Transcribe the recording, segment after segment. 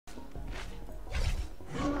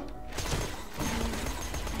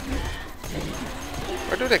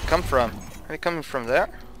do they come from? Are they coming from there?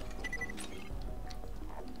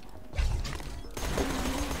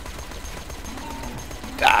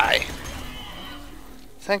 Die!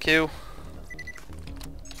 Thank you.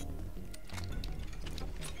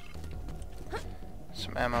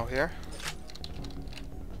 Some ammo here.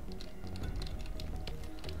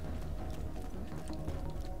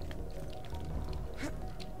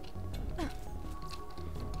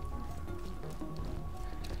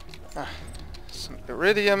 Some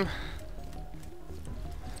iridium.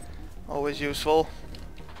 Always useful.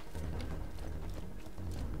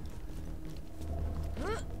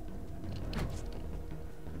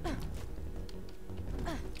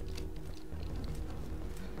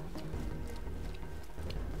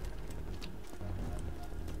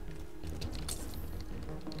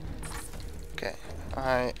 Okay,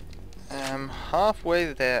 I am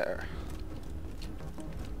halfway there.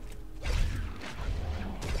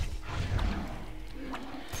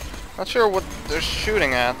 Not sure what they're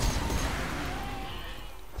shooting at.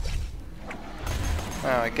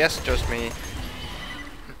 Oh, I guess just me.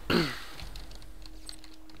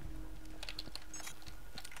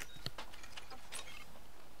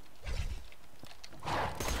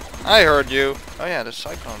 I heard you. Oh yeah, the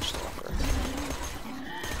Cyclone Stalker.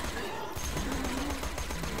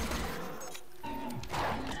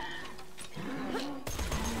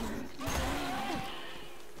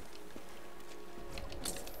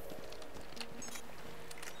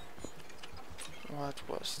 What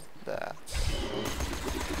was that?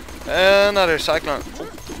 Another cyclone.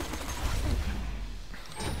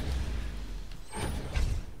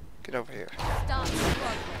 Get over here.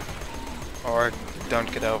 Or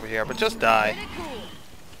don't get over here, but just die.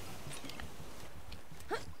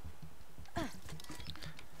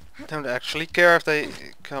 Don't actually care if they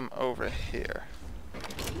come over here.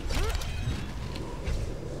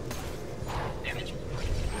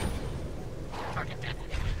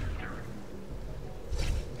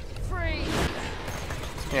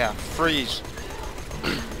 Yeah, freeze.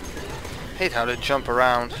 Hate how they jump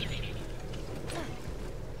around.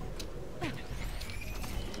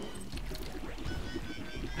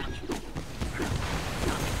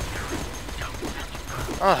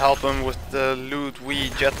 I'll help him with the loot wee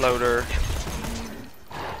jet loader.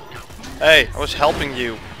 Hey, I was helping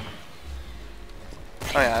you.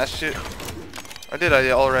 Oh yeah, I should. Or did I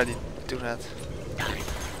already do that?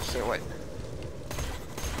 So wait.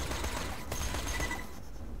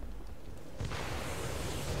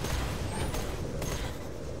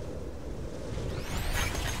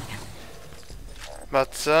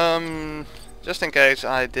 But just in case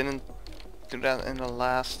I didn't do that in the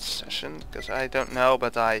last session, because I don't know,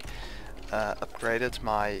 but I upgraded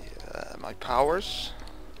my my powers.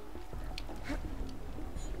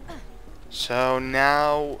 So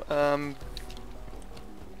now oh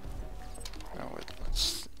wait,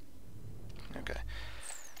 let's okay.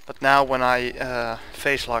 But now when I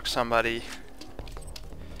face lock somebody,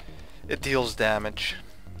 it deals damage.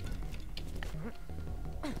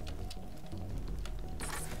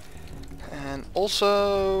 And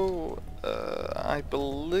also, I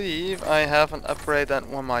believe I have an upgrade that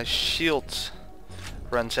when my shield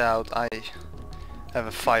runs out, I have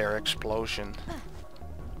a fire explosion.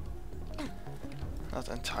 Not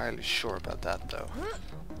entirely sure about that though.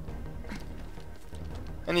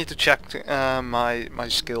 I need to check my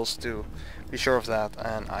skills to be sure of that,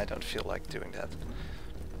 and I don't feel like doing that.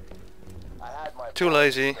 Too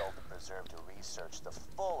lazy. To research the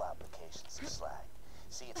full applications of slag.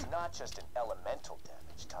 See, it's not just an elemental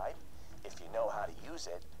damage type. If you know how to use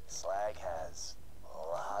it, slag has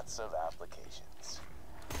lots of applications.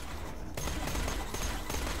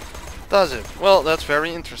 Does it? Well, that's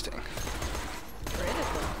very interesting.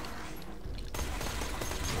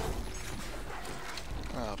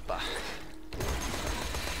 Oh, bah.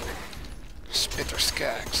 Spitter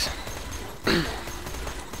skags.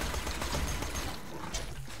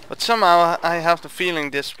 But somehow I have the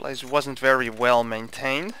feeling this place wasn't very well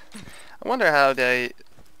maintained. I wonder how they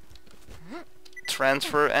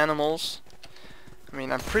transfer animals. I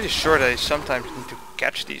mean, I'm pretty sure they sometimes need to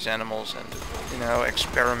catch these animals and, you know,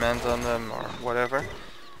 experiment on them or whatever.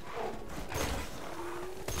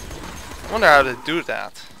 I wonder how they do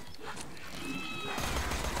that.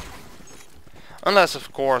 Unless,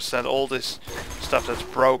 of course, that all this stuff that's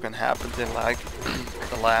broken happened in like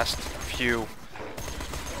the last few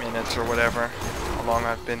minutes or whatever, how long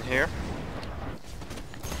I've been here.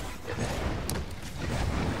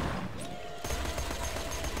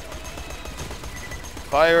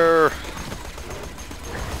 Fire!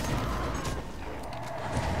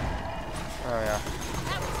 Oh yeah.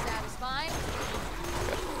 That was satisfying.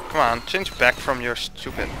 Come on, change back from your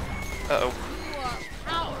stupid... Uh-oh. You are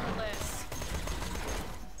powerless.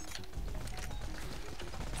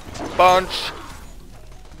 Punch!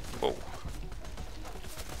 Oh.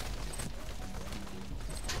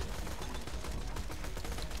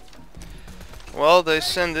 Well, they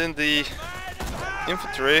send in the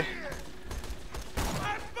infantry.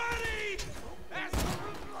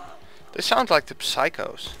 They sound like the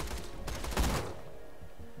psychos.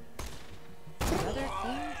 Another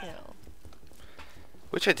clean kill.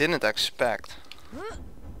 Which I didn't expect.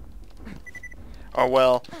 Oh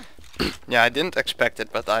well, yeah, I didn't expect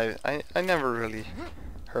it, but I never really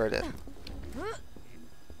heard it.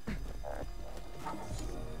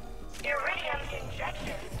 Iridium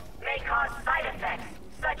injections may cause side effects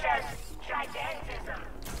such as gigantism,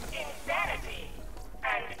 insanity,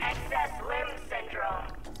 and excess limb syndrome.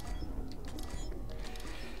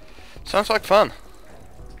 Sounds like fun.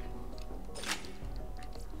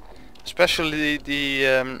 Especially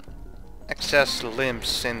the excess limb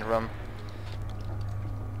syndrome.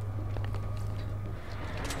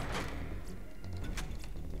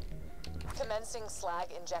 Commencing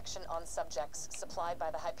slag injection on subjects supplied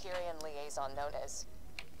by the Hyperion liaison known as...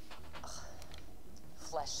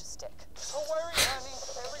 Flesh Stick. Don't worry, honey.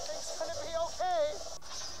 Everything's gonna be okay.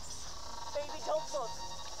 Baby, don't look.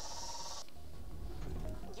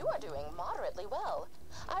 You are doing moderately well.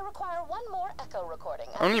 I require one more echo recording.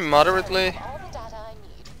 Only moderately? All the data I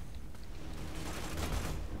need.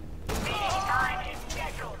 Meeting time is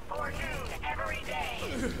scheduled for noon every day,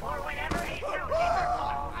 or whenever a zookeeper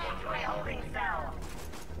falls into a holding cell.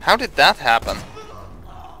 How did that happen?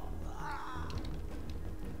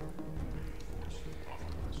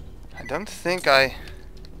 I don't think I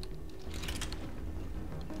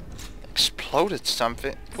exploded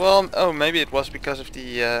something. Well, oh, maybe it was because of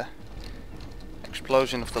the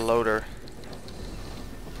explosion of the loader.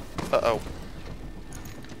 Uh-oh.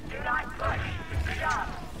 Do not push, shove,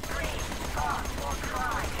 scream, talk, or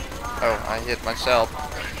cry in line. Oh, I hit myself.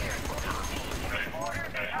 Volunteers will proceed in the order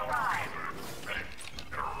they arrive.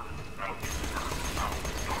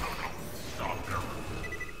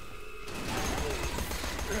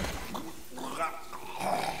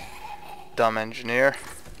 Dumb engineer.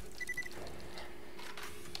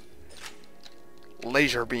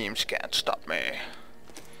 Laser beams can't stop me.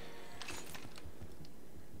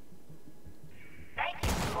 Thank you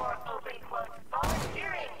for open quotes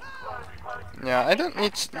volunteering close quotes. Yeah, I don't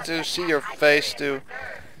need to see your face to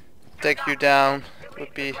take you down. It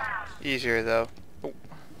would be easier though. Oh.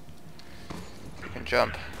 You can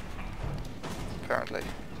jump. Apparently.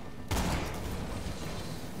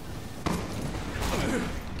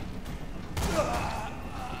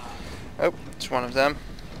 Oh, it's one of them.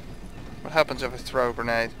 What happens if I throw a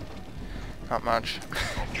grenade? Not much.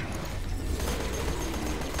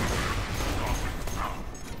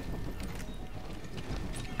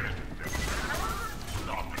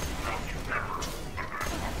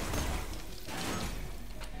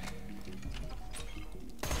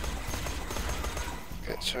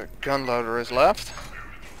 Okay, so gun loader is left.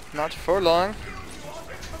 Not for long.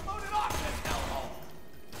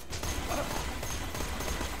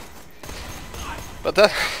 But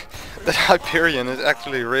that Hyperion is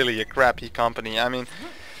actually really a crappy company. I mean,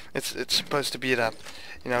 it's supposed to be that,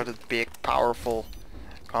 you know, the big powerful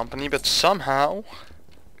company, but somehow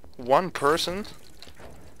one person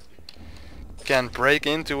can break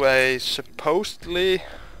into a supposedly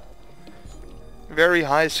very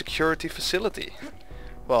high security facility.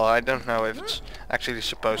 Well, I don't know if it's actually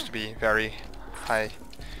supposed to be very high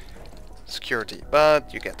security,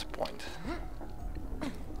 but you get the point.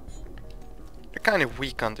 They're kind of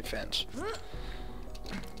weak on defense.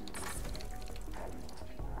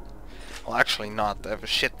 Well, actually not. They have a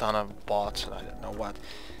shit ton of bots and I don't know what.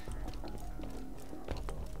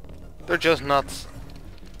 They're just not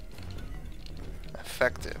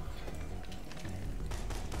effective.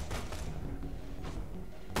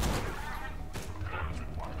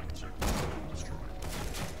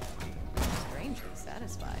 Strangely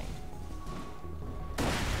satisfying.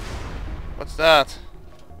 What's that?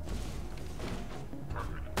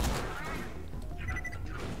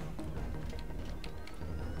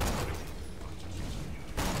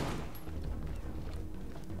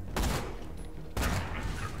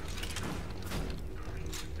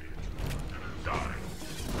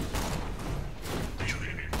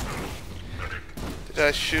 Did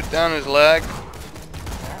I shoot down his leg?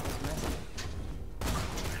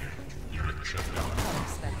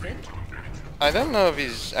 Unexpected. I don't know if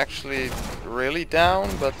he's actually really down,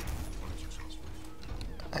 but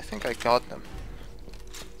I think I got them.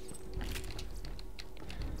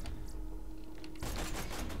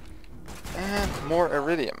 More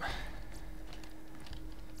iridium.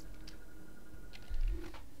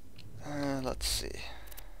 Let's see.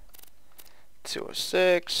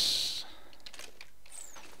 206.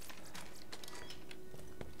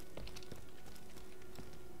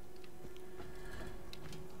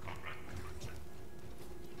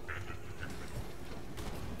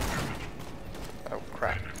 Oh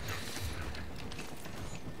crap.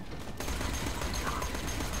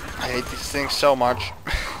 I hate these things so much.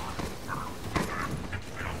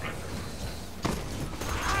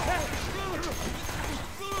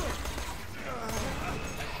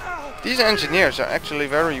 These engineers are actually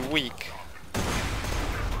very weak.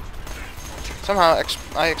 Somehow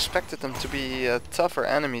I expected them to be tougher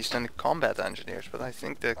enemies than the combat engineers, but I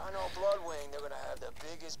think the... I know Bloodwing, they're gonna have the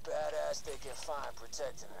biggest badass they can find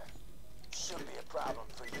protecting her. Should be a problem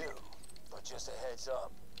for you, but just a heads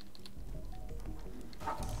up.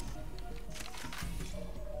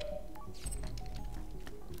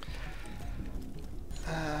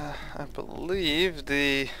 I believe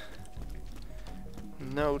the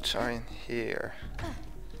notes are in here.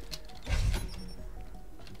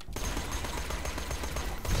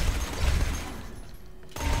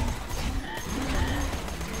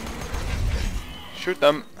 Shoot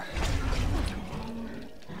them.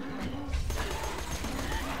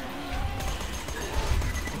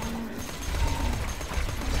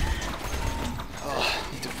 Oh,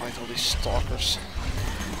 I need to fight all these stalkers.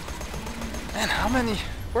 Man, how many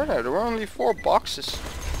were there? There were only 4 boxes.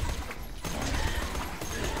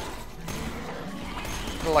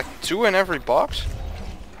 Like 2 in every box?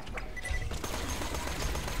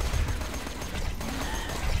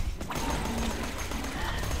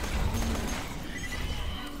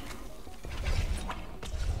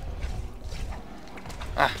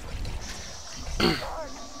 Ah.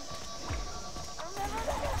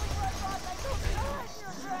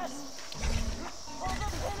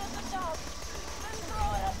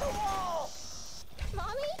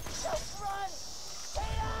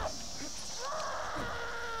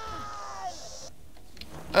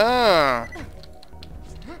 Ah.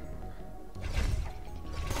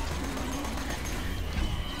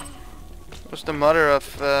 Was the mother of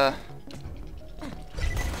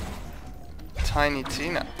Tiny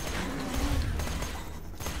Tina?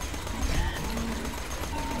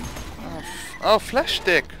 Oh,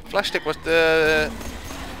 Flashstick. Flashstick was the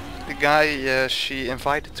guy she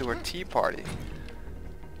invited to her tea party.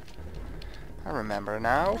 I remember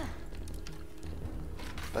now.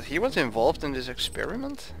 But he was involved in this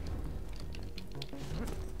experiment?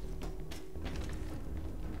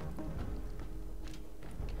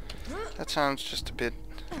 That sounds just a bit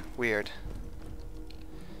weird.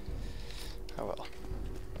 Oh well.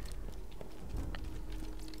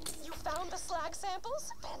 You found the slag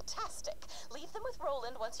samples? Fantastic. Leave them with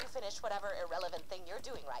Roland once you finish whatever irrelevant thing you're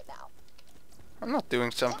doing right now. I'm not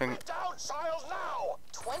doing something. Put me down, child, now!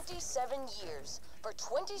 27 years. For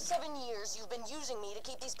 27 years, you've been using me to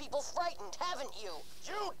keep these people frightened, haven't you?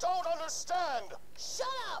 You don't understand! Shut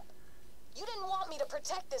up! You didn't want me to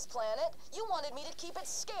protect this planet. You wanted me to keep it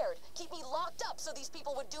scared, keep me locked up so these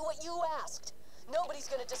people would do what you asked. Nobody's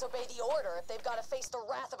gonna disobey the order if they've got to face the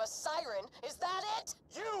wrath of a siren. Is that it?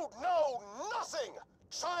 You know nothing!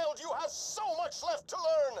 Child, you have so much left to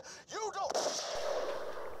learn! You don't...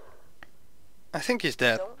 I think he's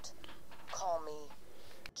dead. Don't call me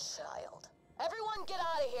child. Everyone get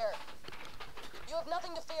out of here! You have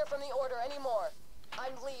nothing to fear from the order anymore.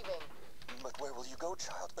 I'm leaving. But where will you go,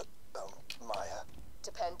 child? Maya?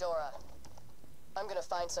 To Pandora. I'm gonna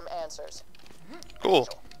find some answers. Cool.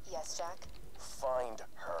 Yes, Jack? Find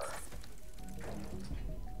her.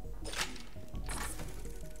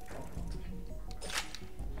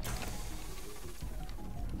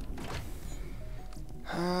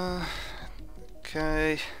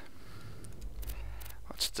 Okay.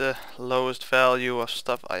 What's the lowest value of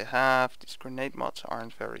stuff I have? These grenade mods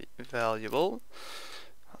aren't very valuable.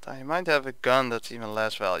 But I might have a gun that's even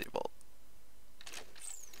less valuable.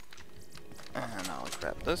 And I'll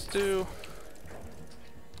grab this too.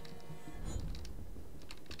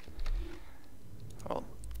 Well,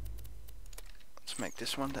 let's make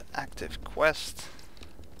this one the active quest.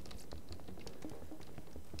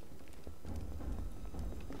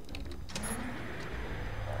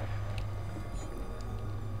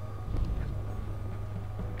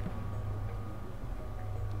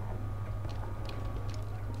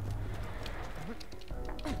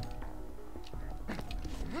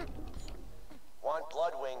 Want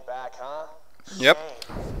Bloodwing back, huh? Yep.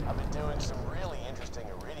 Shame. I've been doing some really interesting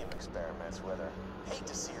iridium experiments with her. Hate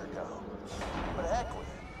to see her go. But heck with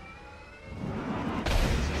it.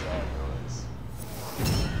 This is all yours.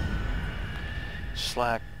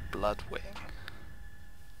 Slag, Bloodwing.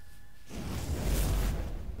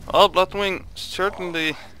 Well, Bloodwing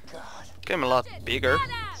certainly became a lot bigger.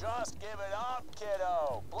 Just give it up,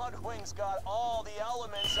 kiddo. Bloodwing's got all the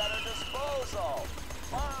elements at her disposal.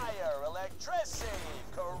 Fire, electricity,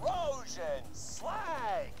 corrosion,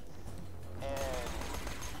 slag. And...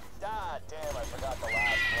 God damn, I forgot the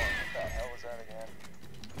last one. What the hell was that again?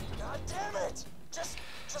 God damn it! Just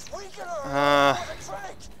weaken her!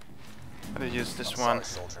 How to use this I'm one?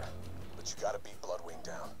 sorry, soldier, but you gotta beat Bloodwing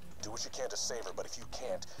down. Do what you can to save her, but if you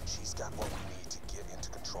can't, she's got what we need to get into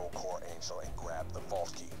Control Core Angel and grab the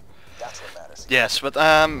vault key. That's what matters. Yes, but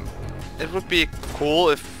it would be cool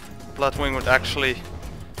if Bloodwing would actually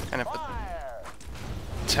kind of Fire!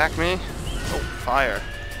 attack me. Oh, fire.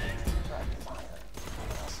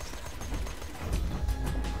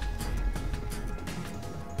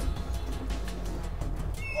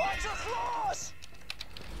 Watch your claws!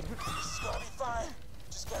 This is gonna be fine.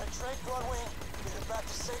 Just gotta drag Bloodwing, get her back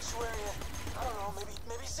to Sanctuary, and I don't know,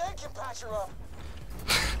 maybe Zed can patch her up.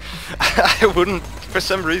 I wouldn't, for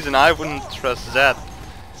some reason, I wouldn't trust that.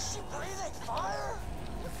 Is she breathing fire?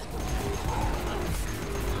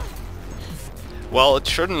 Well, it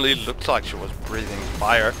certainly looked like she was breathing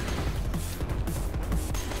fire.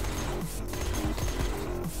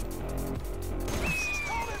 She's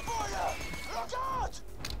coming for you! Look out!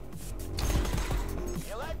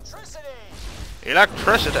 Electricity!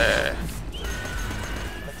 Electricity!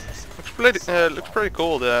 Looks pretty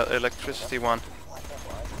cool, the electricity one.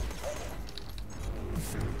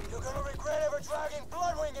 You're gonna regret ever dragging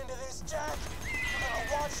Bloodwing into this, Jack! You're gonna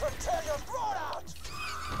watch her tear your throat out!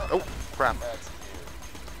 Oh, crap.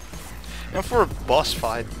 And for a boss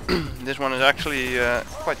fight, this one is actually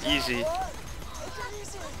quite easy.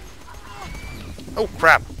 Oh,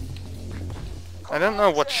 crap. I don't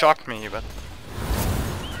know what shocked me, but...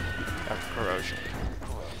 corrosion.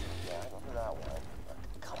 Yeah, I remember that one.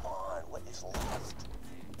 Come on, what is left?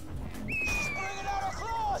 She's bringing out her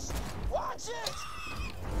claws! Watch it!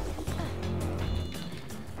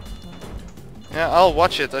 Yeah, I'll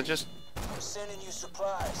watch it, I just... I'm sending you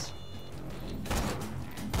supplies.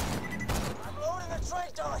 I'm loading the tray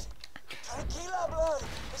dart. Tranquila, blood.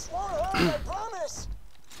 This won't hurt, I promise.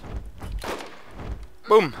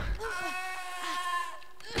 Boom!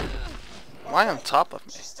 Why on top of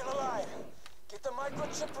me? She's still alive. Get the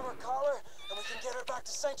microchip from her collar, and we can get her back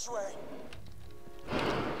to Sanctuary.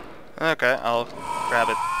 Okay, I'll grab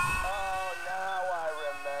it. Oh, now I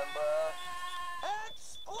remember.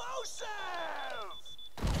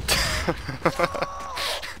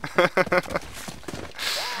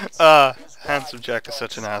 Handsome Jack is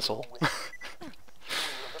such an asshole. You and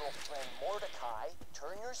your little friend Mordecai,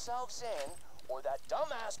 turn yourselves in, or that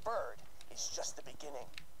dumbass bird is just the beginning.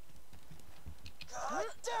 God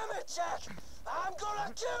damn it, Jack! I'm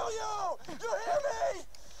gonna kill you! You hear me?